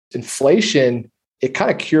inflation, it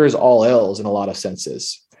kind of cures all ills in a lot of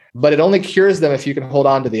senses. But it only cures them if you can hold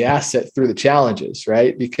on to the asset through the challenges,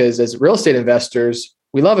 right? Because as real estate investors,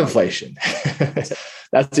 we love inflation.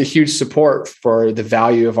 That's a huge support for the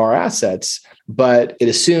value of our assets. But it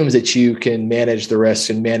assumes that you can manage the risk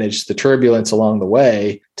and manage the turbulence along the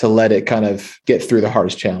way to let it kind of get through the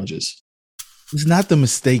hardest challenges. It's not the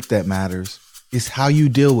mistake that matters. It's how you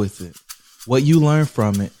deal with it, what you learn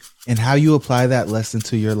from it, and how you apply that lesson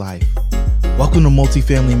to your life. Welcome to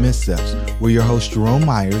Multifamily Missteps, where your host Jerome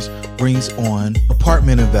Myers brings on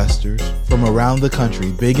apartment investors from around the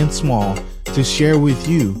country, big and small, to share with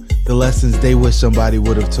you the lessons they wish somebody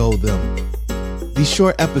would have told them. These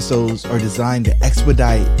short episodes are designed to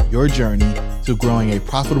expedite your journey to growing a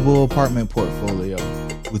profitable apartment portfolio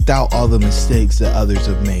without all the mistakes that others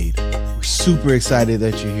have made. We're super excited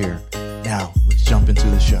that you're here. Now, let's jump into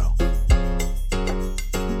the show.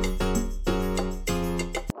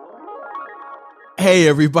 Hey,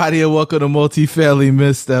 everybody, and welcome to Multifamily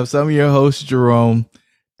Missteps. I'm your host, Jerome,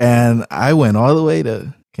 and I went all the way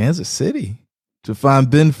to Kansas City to find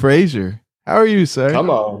Ben Frazier. How are you, sir?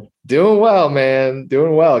 Come on. Doing well, man.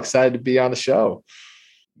 Doing well. Excited to be on the show.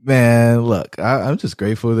 Man, look, I'm just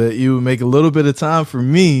grateful that you would make a little bit of time for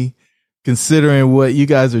me, considering what you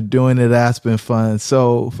guys are doing at Aspen Funds.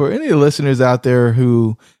 So for any listeners out there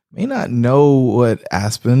who may not know what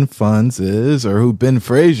Aspen Funds is or who Ben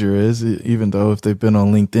Frazier is, even though if they've been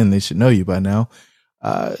on LinkedIn, they should know you by now.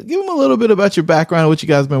 Give them a little bit about your background, what you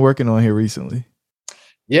guys have been working on here recently.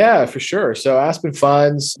 Yeah, for sure. So Aspen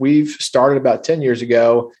Funds, we've started about 10 years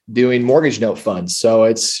ago doing mortgage note funds. So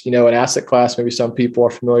it's, an asset class maybe some people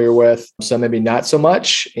are familiar with, some maybe not so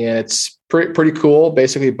much. And it's pretty cool,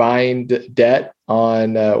 basically buying debt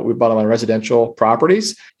on, we bought them on residential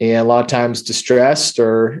properties and a lot of times distressed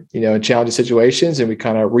or, in challenging situations. And we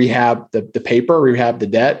kind of rehab the paper, rehab the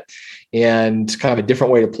debt, and kind of a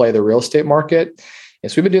different way to play the real estate market. And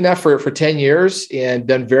so we've been doing that for 10 years and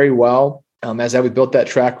done very well. As we built that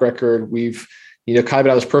track record, we've, kind of been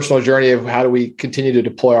on this personal journey of how do we continue to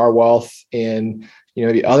deploy our wealth in,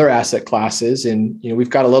 the other asset classes. And, we've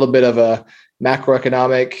got a little bit of a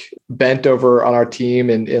macroeconomic bent over on our team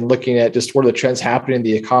and looking at just what are the trends happening in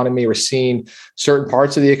the economy. We're seeing certain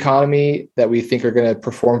parts of the economy that we think are going to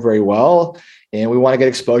perform very well. And we want to get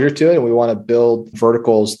exposure to it. And we want to build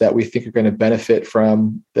verticals that we think are going to benefit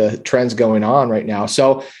from the trends going on right now.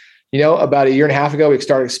 So, about a year and a half ago, we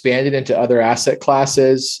started expanding into other asset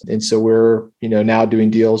classes. And so we're, now doing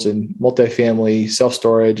deals in multifamily,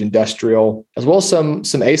 self-storage, industrial, as well as some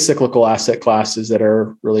acyclical asset classes that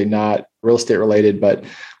are really not real estate related. But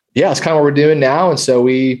yeah, it's kind of what we're doing now. And so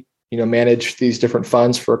we, manage these different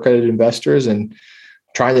funds for accredited investors and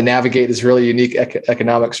trying to navigate this really unique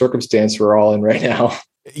economic circumstance we're all in right now.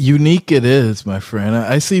 Unique it is, my friend.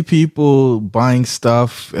 I see people buying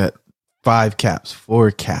stuff at 5 caps,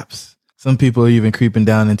 4 caps. Some people are even creeping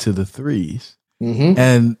down into the 3s. Mm-hmm.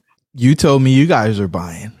 And you told me you guys are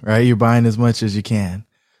buying, right? You're buying as much as you can.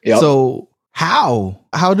 Yep. So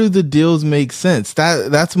how do the deals make sense?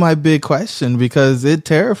 That's my big question, because it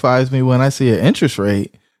terrifies me when I see an interest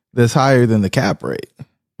rate that's higher than the cap rate.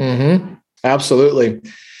 Mm-hmm. Absolutely.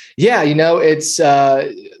 Yeah. It's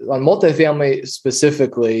on multifamily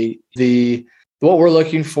specifically, what we're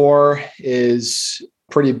looking for is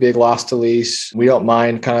pretty big loss to lease. We don't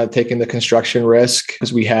mind kind of taking the construction risk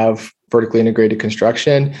because we have vertically integrated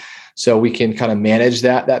construction. So we can kind of manage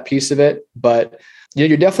that piece of it. But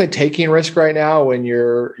you're definitely taking risk right now when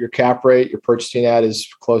your cap rate you're purchasing at is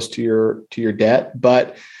close to your debt.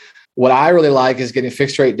 But what I really like is getting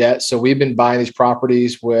fixed rate debt. So we've been buying these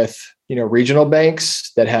properties with, regional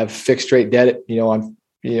banks that have fixed rate debt,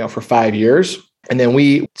 for 5 years. And then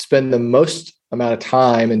we spend the most amount of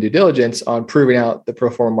time and due diligence on proving out the pro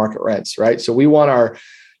forma market rents, right? So we want our,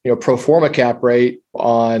 pro forma cap rate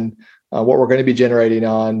on what we're going to be generating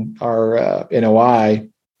on our NOI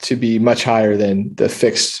to be much higher than the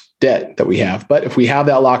fixed debt that we have. But if we have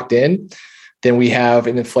that locked in, then we have,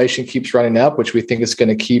 and inflation keeps running up, which we think is going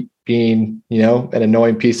to keep being, an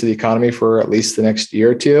annoying piece of the economy for at least the next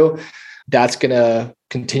year or two. That's going to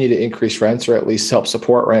continue to increase rents or at least help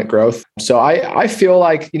support rent growth. So I feel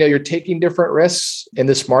like, you're taking different risks in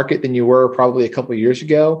this market than you were probably a couple of years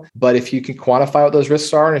ago. But if you can quantify what those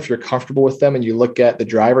risks are, and if you're comfortable with them and you look at the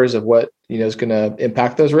drivers of what, is going to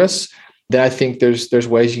impact those risks, then I think there's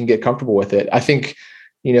ways you can get comfortable with it. I think,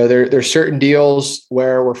 there's certain deals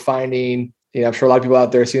where we're finding I'm sure a lot of people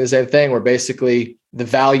out there see the same thing, where basically the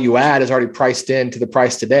value add is already priced into the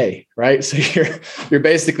price today, right? So you're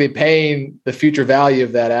basically paying the future value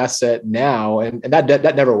of that asset now, and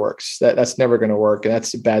that never works. That's never going to work, and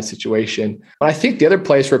that's a bad situation. But I think the other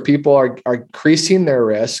place where people are increasing their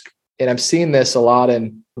risk, and I'm seeing this a lot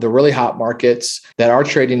in the really hot markets that are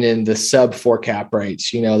trading in the sub 4 cap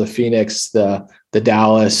rates, the Phoenix, the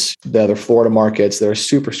Dallas, the other Florida markets that are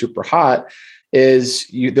super, super hot, is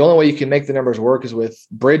the only way you can make the numbers work is with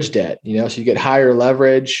bridge debt, so you get higher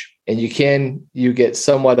leverage, and you get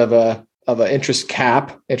somewhat of a interest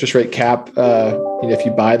rate cap, if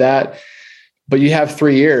you buy that, but you have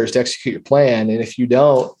 3 years to execute your plan. And if you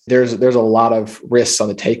don't, there's a lot of risks on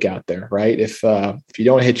the takeout there, right? If you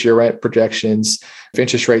don't hit your rent projections, if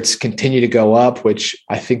interest rates continue to go up, which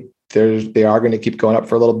I think they are going to keep going up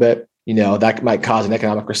for a little bit, that might cause an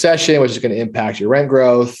economic recession, which is going to impact your rent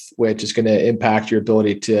growth, which is going to impact your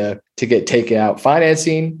ability to get takeout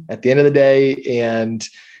financing at the end of the day. And,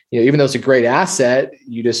 even though it's a great asset,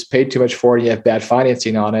 you just paid too much for it and you have bad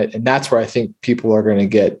financing on it. And that's where I think people are going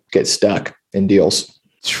to get stuck in deals.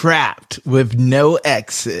 Trapped with no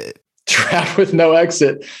exit.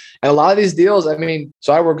 And a lot of these deals,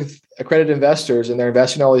 so I work with accredited investors, and they're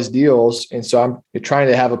investing in all these deals. And so I'm trying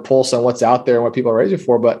to have a pulse on what's out there and what people are raising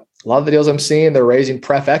for. But a lot of the deals I'm seeing, they're raising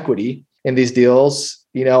pref equity in these deals,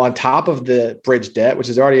 on top of the bridge debt, which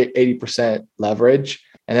is already 80% leverage.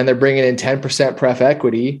 And then they're bringing in 10% pref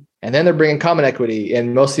equity, and then they're bringing common equity.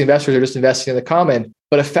 And most of the investors are just investing in the common.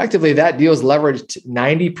 But effectively, that deal is leveraged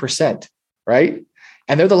 90%, right?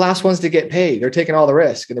 And they're the last ones to get paid. They're taking all the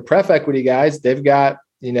risk. And the pref equity guys, they've got,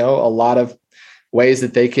 a lot of ways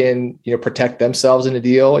that they can, protect themselves in a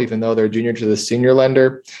deal, even though they're junior to the senior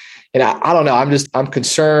lender. And I don't know. I'm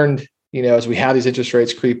concerned, as we have these interest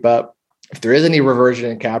rates creep up, if there is any reversion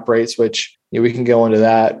in cap rates, which we can go into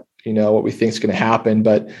that, what we think is going to happen.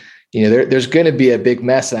 But, there's going to be a big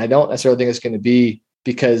mess. And I don't necessarily think it's going to be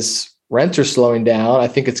because rents are slowing down. I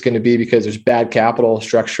think it's going to be because there's bad capital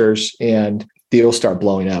structures and deals start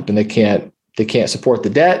blowing up, and they can't support the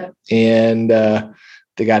debt, and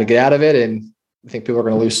they got to get out of it. And I think people are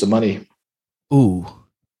going to lose some money. Ooh,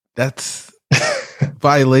 that's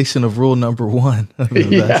violation of rule number 1 of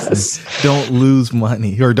investing. Yes. Don't lose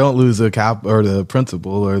money, or don't lose the cap or the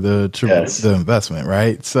principal or the investment,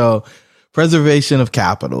 right? So preservation of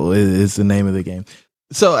capital is the name of the game.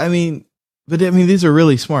 So, these are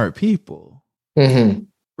really smart people. Mm-hmm.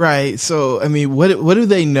 Right. So, what do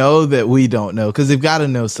they know that we don't know? Because they've got to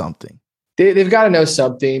know something. They've got to know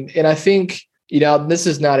something. And I think, this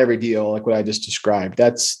is not every deal like what I just described.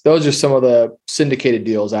 Those are some of the syndicated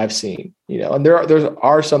deals I've seen, and there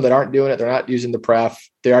are some that aren't doing it. They're not using the pref.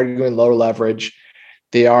 They are doing lower leverage.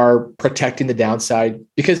 They are protecting the downside,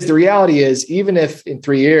 because the reality is, even if in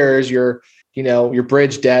 3 years your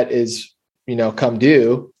bridge debt is, come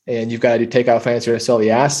due, and you've got to take out financing to sell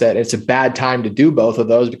the asset, it's a bad time to do both of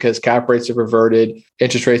those because cap rates have reverted,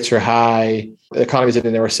 interest rates are high, the economy's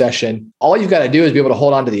in a recession. All you've got to do is be able to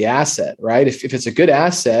hold on to the asset, right? If it's a good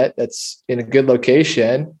asset that's in a good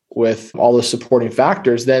location with all the supporting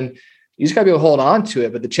factors, then you just got to be able to hold on to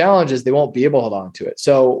it. But the challenge is they won't be able to hold on to it.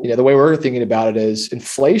 So, the way we're thinking about it is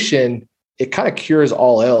inflation, it kind of cures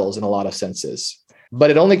all ills in a lot of senses. But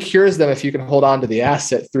it only cures them if you can hold on to the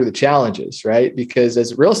asset through the challenges, right? Because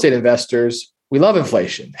as real estate investors, we love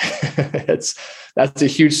inflation. That's a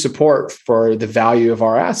huge support for the value of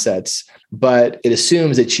our assets. But it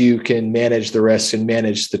assumes that you can manage the risks and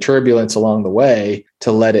manage the turbulence along the way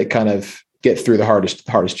to let it kind of get through the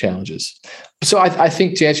hardest challenges. So I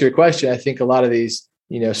think, to answer your question, I think a lot of these,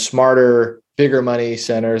 smarter, bigger money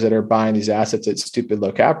centers that are buying these assets at stupid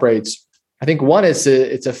low cap rates, I think one is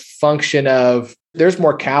it's a function of there's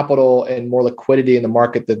more capital and more liquidity in the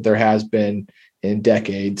market than there has been in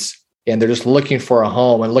decades. And they're just looking for a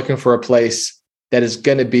home and looking for a place that is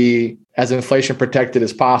going to be as inflation protected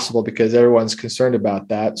as possible, because everyone's concerned about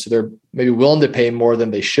that. So they're maybe willing to pay more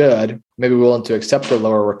than they should, maybe willing to accept a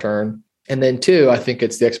lower return. And then 2, I think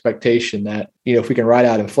it's the expectation that, if we can ride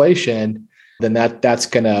out inflation, then that's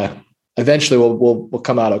going to eventually we'll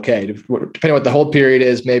come out okay. Depending on what the hold period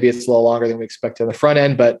is, maybe it's a little longer than we expect on the front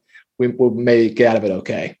end, but we'll maybe get out of it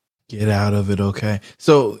okay. Get out of it okay.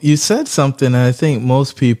 So you said something, and I think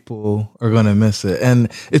most people are going to miss it.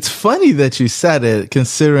 And it's funny that you said it,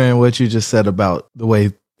 considering what you just said about the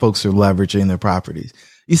way folks are leveraging their properties.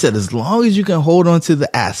 You said, as long as you can hold on to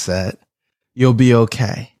the asset, you'll be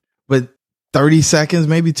okay. But 30 seconds,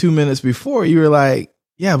 maybe 2 minutes before, you were like,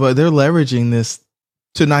 yeah, but they're leveraging this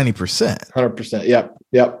to 90%. 100%.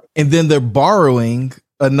 Yep. And then they're borrowing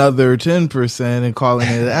another 10% and calling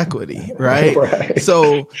it equity, right? Right.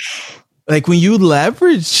 So Like when you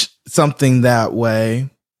leverage something that way,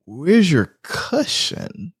 where's your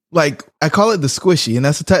cushion? Like I call it the squishy, and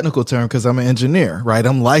that's a technical term because I'm an engineer, right?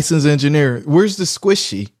 I'm a licensed engineer. Where's the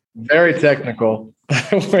squishy? Very technical.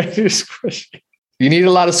 Where's your squishy? You need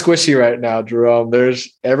a lot of squishy right now, Jerome.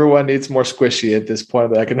 Everyone needs more squishy at this point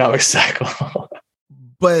of the economic cycle.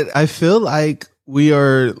 But I feel like we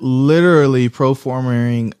are literally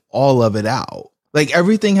pro-forming all of it out. Like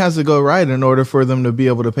everything has to go right in order for them to be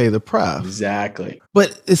able to pay the pref. Exactly.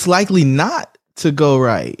 But it's likely not to go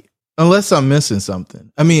right unless I'm missing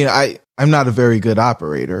something. I mean, I'm not a very good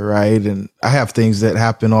operator, right? And I have things that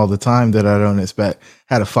happen all the time that I don't expect.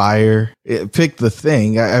 Had a fire, pick the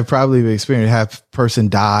thing. I probably experienced have a person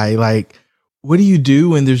die. Like, what do you do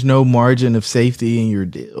when there's no margin of safety in your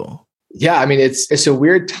deal? Yeah, I mean, it's a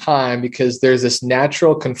weird time because there's this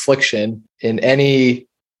natural confliction in any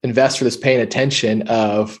investor that's paying attention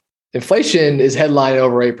of inflation is headlining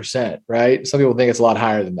over 8%, right? Some people think it's a lot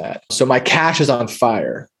higher than that. So my cash is on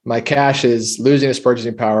fire. My cash is losing its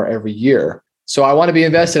purchasing power every year. So I want to be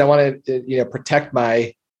invested. I want to, protect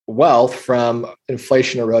my wealth from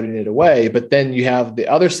inflation eroding it away. But then you have the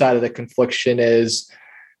other side of the confliction is,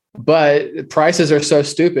 but prices are so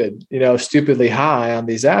stupidly high on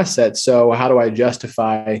these assets. So how do I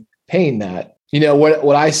justify paying that?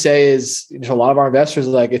 What I say is a lot of our investors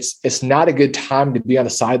are like, it's not a good time to be on the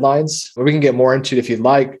sidelines. We can get more into it if you'd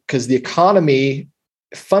like, because the economy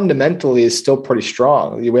fundamentally is still pretty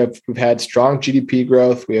strong. We've had strong GDP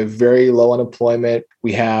growth. We have very low unemployment.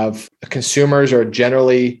 We have consumers are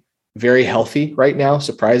generally very healthy right now.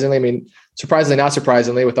 Surprisingly, not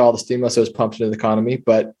surprisingly, with all the stimulus that was pumped into the economy,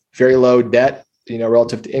 but very low debt,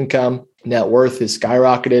 relative to income, net worth has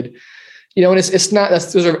skyrocketed. And it's not,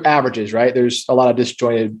 those are averages, right? There's a lot of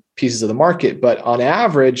disjointed pieces of the market, but on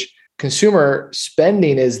average, consumer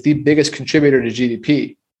spending is the biggest contributor to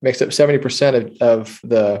GDP, makes up 70% of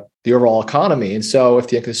the overall economy. And so if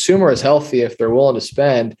the consumer is healthy, if they're willing to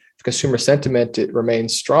spend, if consumer sentiment it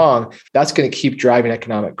remains strong, that's going to keep driving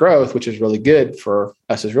economic growth, which is really good for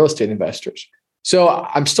us as real estate investors. So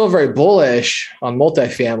I'm still very bullish on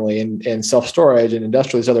multifamily and self-storage and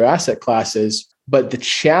industrial, these other asset classes. But the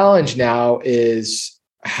challenge now is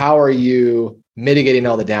how are you mitigating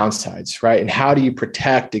all the downsides, right? And how do you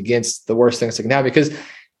protect against the worst things that can happen? Because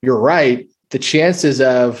you're right, the chances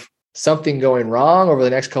of something going wrong over the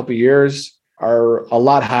next couple of years are a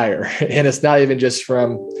lot higher. And it's not even just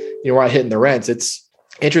from, we're not hitting the rents. It's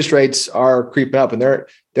interest rates are creeping up and they're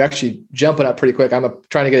actually jumping up pretty quick. I'm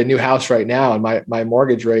trying to get a new house right now. And my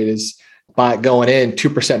mortgage rate is going in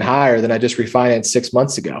 2% higher than I just refinanced 6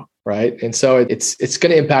 months ago. Right. And so it's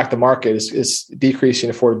going to impact the market. It's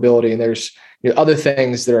decreasing affordability. And there's other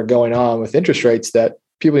things that are going on with interest rates that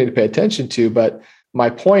people need to pay attention to. But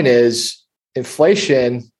my point is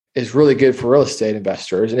inflation is really good for real estate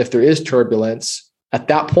investors. And if there is turbulence, at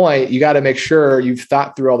that point, you got to make sure you've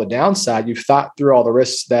thought through all the downside, you've thought through all the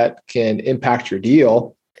risks that can impact your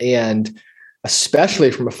deal. And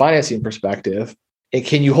especially from a financing perspective, and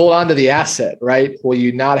can you hold on to the asset, right? Will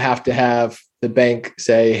you not have to have the bank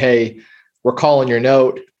say, hey, we're calling your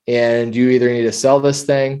note and you either need to sell this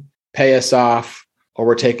thing, pay us off, or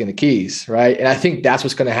we're taking the keys, right? And I think that's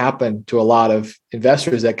what's going to happen to a lot of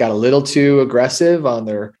investors that got a little too aggressive on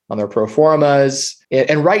their pro formas.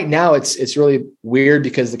 And right now it's really weird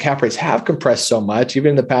because the cap rates have compressed so much,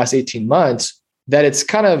 even in the past 18 months, that it's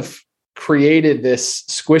kind of created this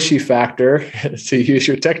squishy factor, to use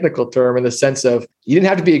your technical term, in the sense of you didn't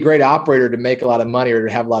have to be a great operator to make a lot of money or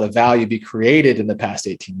to have a lot of value be created in the past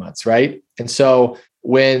 18 months, right? And so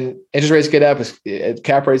when interest rates get up,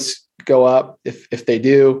 cap rates go up, if they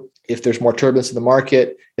do, if there's more turbulence in the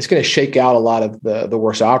market, it's going to shake out a lot of the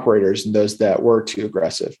worst operators and those that were too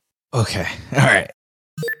aggressive. Okay. All right.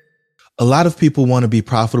 A lot of people want to be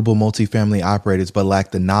profitable multifamily operators, but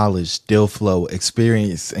lack the knowledge, deal flow,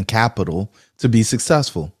 experience, and capital to be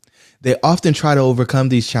successful. They often try to overcome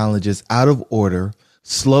these challenges out of order,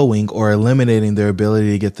 slowing or eliminating their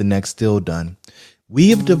ability to get the next deal done.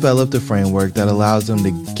 We have developed a framework that allows them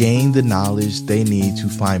to gain the knowledge they need to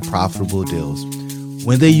find profitable deals.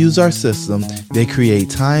 When they use our system, they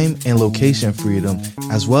create time and location freedom,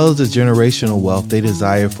 as well as the generational wealth they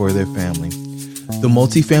desire for their family. The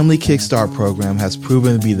Multifamily Kickstart program has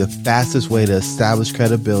proven to be the fastest way to establish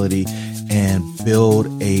credibility and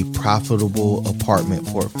build a profitable apartment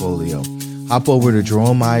portfolio. Hop over to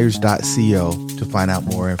jeromemyers.co to find out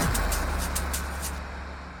more info.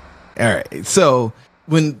 All right. So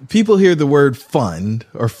when people hear the word fund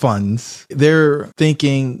or funds, they're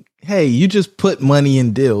thinking, hey, you just put money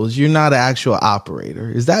in deals. You're not an actual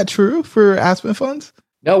operator. Is that true for Aspen Funds?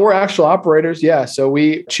 No, we're actual operators. Yeah. So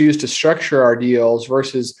we choose to structure our deals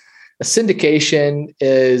versus a syndication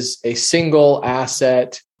is a single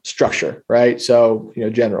asset structure, right? So,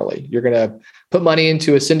 generally you're going to put money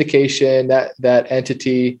into a syndication, that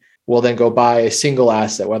entity will then go buy a single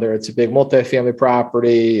asset, whether it's a big multifamily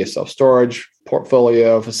property, a self-storage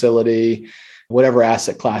portfolio facility, whatever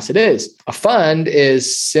asset class it is. A fund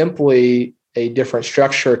is simply a different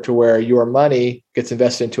structure to where your money gets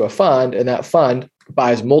invested into a fund, and that fund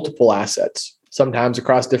buys multiple assets, sometimes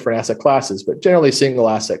across different asset classes, but generally single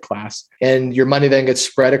asset class. And your money then gets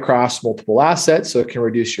spread across multiple assets, so it can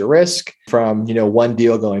reduce your risk from, one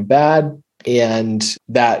deal going bad. And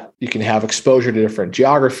that you can have exposure to different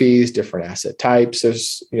geographies, different asset types.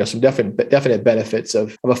 There's, some definite benefits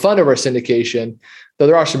of a fund over a syndication, though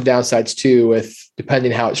there are some downsides too, with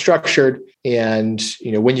depending how it's structured and,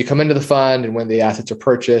 when you come into the fund and when the assets are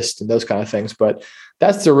purchased and those kind of things. But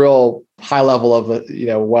that's the real high level of,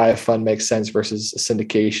 why a fund makes sense versus a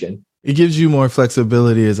syndication. It gives you more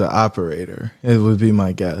flexibility as an operator. It would be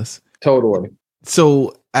my guess. Totally.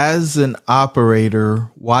 So as an operator,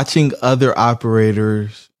 watching other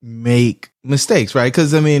operators make mistakes, right?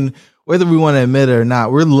 Because, whether we want to admit it or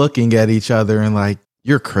not, we're looking at each other and like,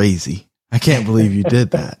 you're crazy. I can't believe you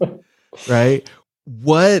did that, right?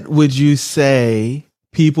 What would you say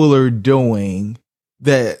people are doing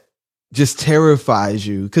that just terrifies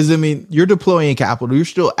you? Because, you're deploying capital. You're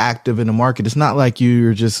still active in the market. It's not like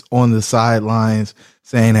you're just on the sidelines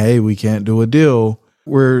saying, hey, we can't do a deal.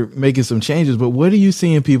 We're making some changes, but what are you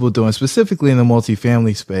seeing people doing specifically in the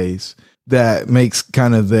multifamily space that makes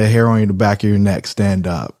kind of the hair on the back of your neck stand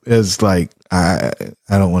up? It's like, I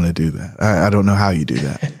don't want to do that. I don't know how you do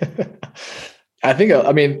that. I think,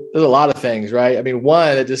 there's a lot of things, right?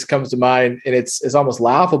 One that just comes to mind, and it's almost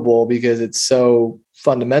laughable because it's so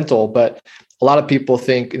fundamental, but a lot of people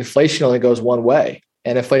think inflation only goes one way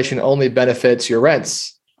and inflation only benefits your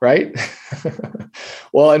rents, right?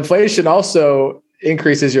 Well, inflation also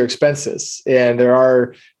increases your expenses. And there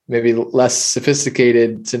are maybe less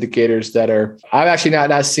sophisticated syndicators that are, I've actually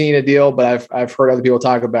not seen a deal, but I've heard other people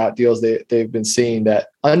talk about deals they've been seeing that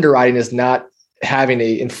underwriting is not having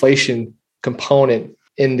a inflation component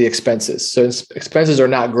in the expenses. So expenses are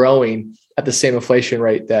not growing at the same inflation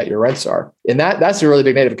rate that your rents are. And that's a really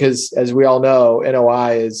big negative because, as we all know,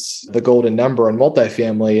 NOI is the golden number in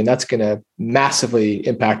multifamily, and that's going to massively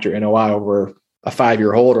impact your NOI over a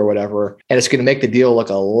 5-year hold or whatever. And it's going to make the deal look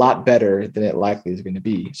a lot better than it likely is going to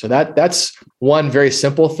be. So that's one very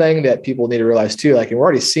simple thing that people need to realize too. Like, and we're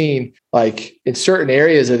already seeing, like, in certain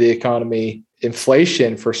areas of the economy,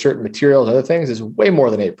 inflation for certain materials and other things is way more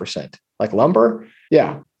than 8%. Like lumber.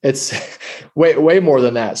 Yeah, it's way more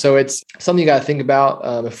than that. So it's something you got to think about,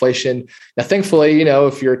 inflation. Now, thankfully,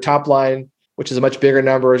 if your top line, which is a much bigger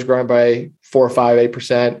number, is growing by 4 or 5,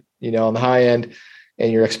 8%, on the high end,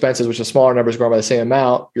 and your expenses, which is a smaller number, is growing by the same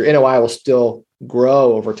amount, your NOI will still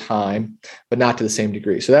grow over time, but not to the same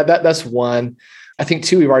degree. So that's one. I think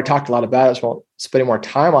two, we've already talked a lot about it, so I won't spend any more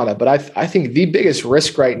time on it. But I think the biggest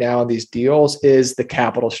risk right now in these deals is the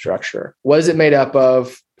capital structure. What is it made up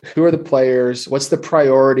of? Who are the players? What's the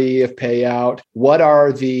priority of payout? What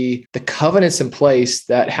are the covenants in place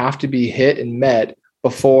that have to be hit and met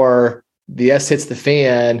before the S hits the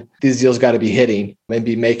fan? These deals got to be hitting and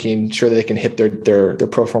be making sure that they can hit their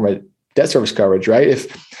pro forma debt service coverage, right?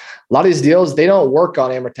 If a lot of these deals, they don't work on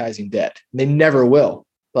amortizing debt. They never will.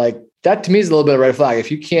 Like, that to me is a little bit of a red flag. If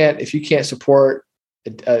you can't support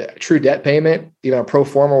a true debt payment, even a pro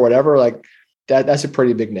forma or whatever, like that's a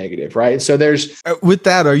pretty big negative, right? And so there's with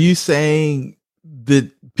that, are you saying that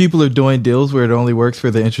people are doing deals where it only works for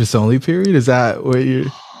the interest only period? Is that what you're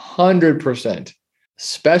 100%,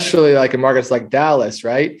 especially like in markets like Dallas,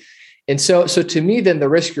 right? And so to me, then the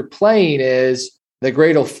risk you're playing is the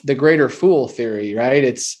greater fool theory, right?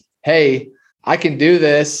 It's, hey, I can do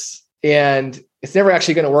this and it's never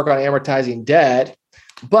actually going to work on amortizing debt,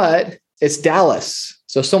 but it's Dallas.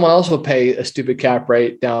 So someone else will pay a stupid cap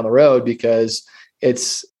rate down the road because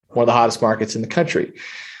it's one of the hottest markets in the country.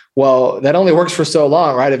 Well, that only works for so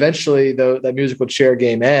long, right? Eventually, that musical chair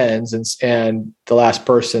game ends, and the last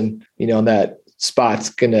person, in that spot's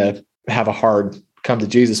going to have a hard come to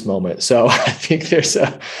Jesus moment. So I think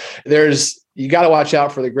you got to watch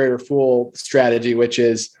out for the greater fool strategy, which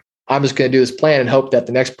is, I'm just going to do this plan and hope that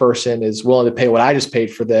the next person is willing to pay what I just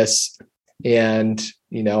paid for this, and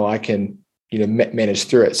I can manage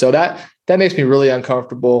through it. So that makes me really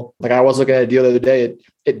uncomfortable. Like, I was looking at a deal the other day.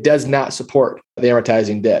 It does not support the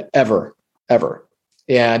amortizing debt ever.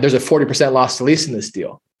 And there's a 40% loss to lease in this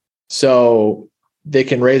deal. So they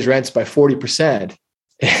can raise rents by 40%.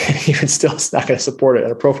 And even still, it's not going to support it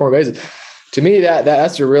on a pro forma basis. To me,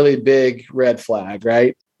 that's a really big red flag,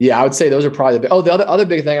 right? Yeah, I would say those are probably the other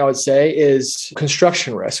big thing I would say is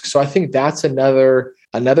construction risk. So I think that's another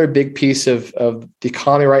big piece of the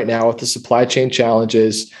economy right now with the supply chain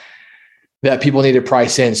challenges that people need to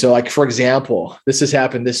price in. So like, for example, this has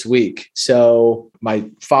happened this week. So my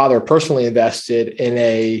father personally invested in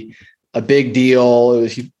a big deal. It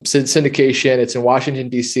was syndication. It's in Washington,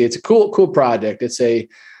 D.C. It's a cool project. It's a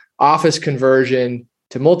office conversion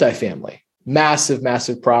to multifamily,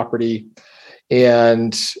 massive property.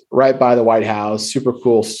 And right by the White House, super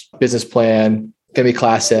cool business plan, going to be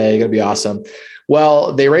Class A, going to be awesome.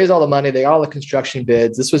 Well, they raised all the money. They got all the construction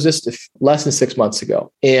bids. This was just less than 6 months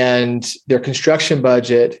ago. And their construction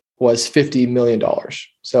budget was $50 million.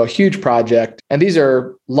 So a huge project. And these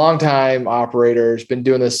are longtime operators, been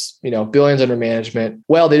doing this, billions under management.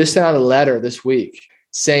 Well, they just sent out a letter this week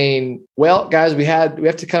saying, well, guys, we have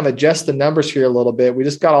to kind of adjust the numbers here a little bit. We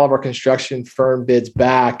just got all of our construction firm bids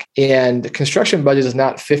back, and the construction budget is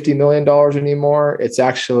not $50 million anymore. It's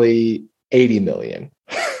actually $80 million.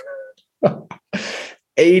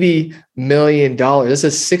 $80 million. That's a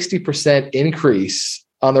 60% increase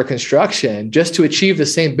on their construction just to achieve the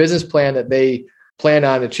same business plan that they plan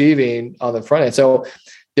on achieving on the front end. So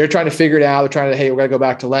they're trying to figure it out. They're trying to, hey, we're going to go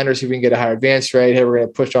back to lenders, see if we can get a higher advance rate. Hey, we're going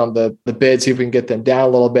to push on the bids, see if we can get them down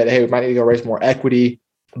a little bit. Hey, we might need to go raise more equity.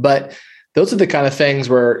 But those are the kind of things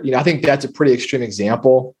where, I think that's a pretty extreme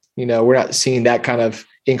example. We're not seeing that kind of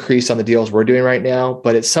increase on the deals we're doing right now,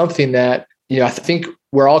 but it's something that, I think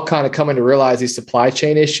we're all kind of coming to realize these supply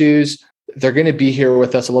chain issues, they're going to be here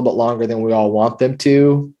with us a little bit longer than we all want them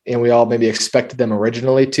to, and we all maybe expected them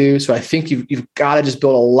originally to. So I think you've got to just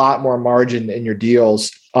build a lot more margin in your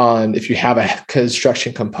deals on if you have a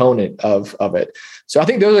construction component of it. So I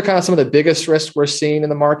think those are kind of some of the biggest risks we're seeing in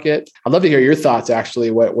the market. I'd love to hear your thoughts,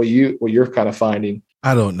 actually, what you're kind of finding.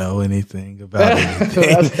 I don't know anything about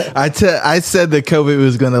anything. I said that COVID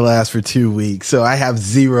was going to last for 2 weeks, so I have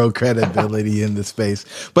zero credibility in the space.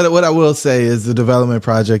 But what I will say is the development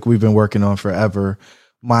project we've been working on forever,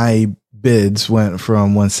 my bids went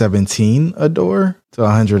from 117 a door to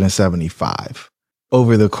 175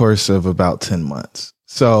 over the course of about 10 months.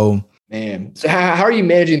 So, man, so how are you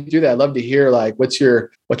managing through that? I'd love to hear, like, what's your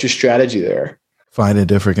strategy there? Finding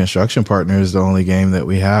different construction partners is the only game that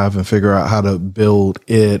we have, and figure out how to build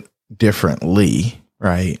it differently,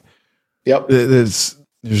 right? Yep. There's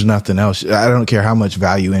nothing else. I don't care how much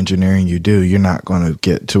value engineering you do, you're not going to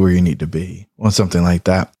get to where you need to be on something like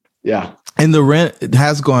that. Yeah. And the rent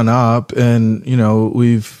has gone up, and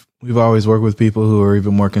we've always worked with people who are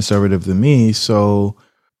even more conservative than me, so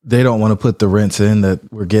they don't want to put the rents in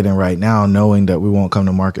that we're getting right now, knowing that we won't come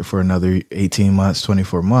to market for another 18 months,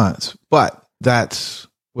 24 months. But that's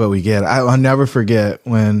what we get. I'll never forget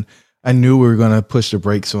when I knew we were going to push the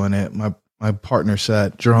brakes on it. My partner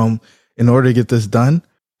said, Jerome, in order to get this done,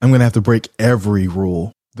 I'm going to have to break every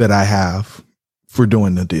rule that I have for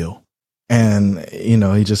doing the deal. And,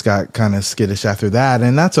 he just got kind of skittish after that.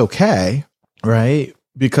 And that's okay, right?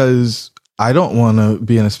 Because I don't want to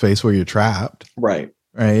be in a space where you're trapped. Right.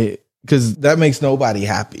 Right. Because that makes nobody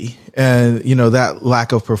happy. And, that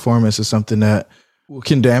lack of performance is something that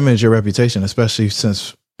can damage your reputation, especially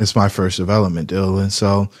since it's my first development deal. And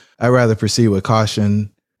so I'd rather proceed with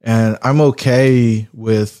caution. And I'm okay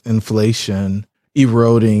with inflation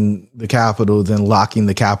eroding the capital than locking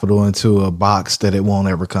the capital into a box that it won't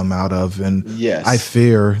ever come out of. And yes, I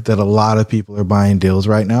fear that a lot of people are buying deals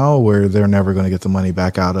right now where they're never going to get the money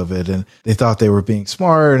back out of it. And they thought they were being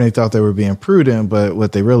smart and they thought they were being prudent, but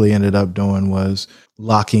what they really ended up doing was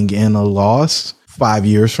locking in a loss 5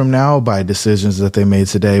 years from now by decisions that they made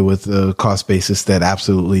today with a cost basis that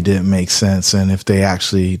absolutely didn't make sense. And if they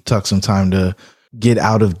actually took some time to get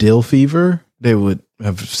out of deal fever, they would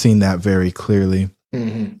have seen that very clearly.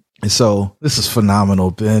 Mm-hmm. And so this is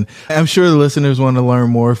phenomenal, Ben. I'm sure the listeners want to learn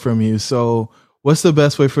more from you. So what's the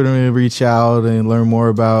best way for them to reach out and learn more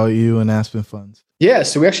about you and Aspen Funds? Yeah,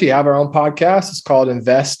 so we actually have our own podcast. It's called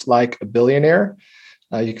Invest Like a Billionaire.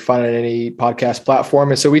 You can find it on any podcast platform.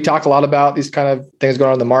 And so we talk a lot about these kind of things going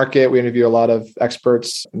on in the market. We interview a lot of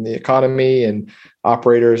experts in the economy and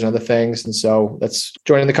operators and other things. And so let's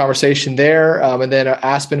join in the conversation there. And then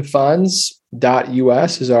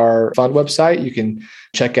aspenfunds.us is our fund website. You can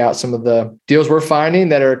check out some of the deals we're finding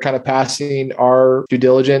that are kind of passing our due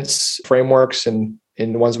diligence frameworks and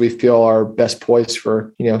the ones we feel are best poised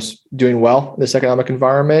for, doing well in this economic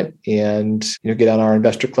environment, and, get on our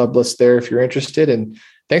investor club list there if you're interested. And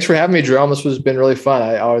thanks for having me, Jerome. This has been really fun.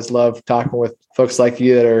 I always love talking with folks like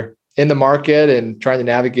you that are in the market and trying to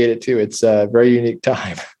navigate it too. It's a very unique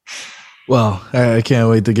time. Well, I can't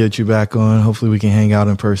wait to get you back on. Hopefully we can hang out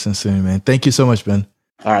in person soon, man. Thank you so much, Ben.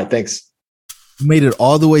 All right. Thanks. You made it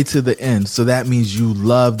all the way to the end, so that means you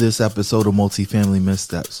love this episode of Multifamily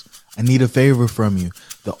Missteps. I need a favor from you.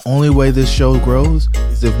 The only way this show grows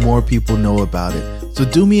is if more people know about it. So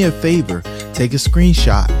do me a favor, take a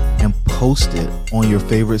screenshot and post it on your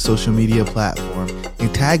favorite social media platform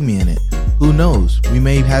and tag me in it. Who knows? We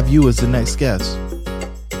may have you as the next guest.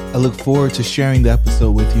 I look forward to sharing the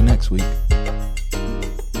episode with you next week.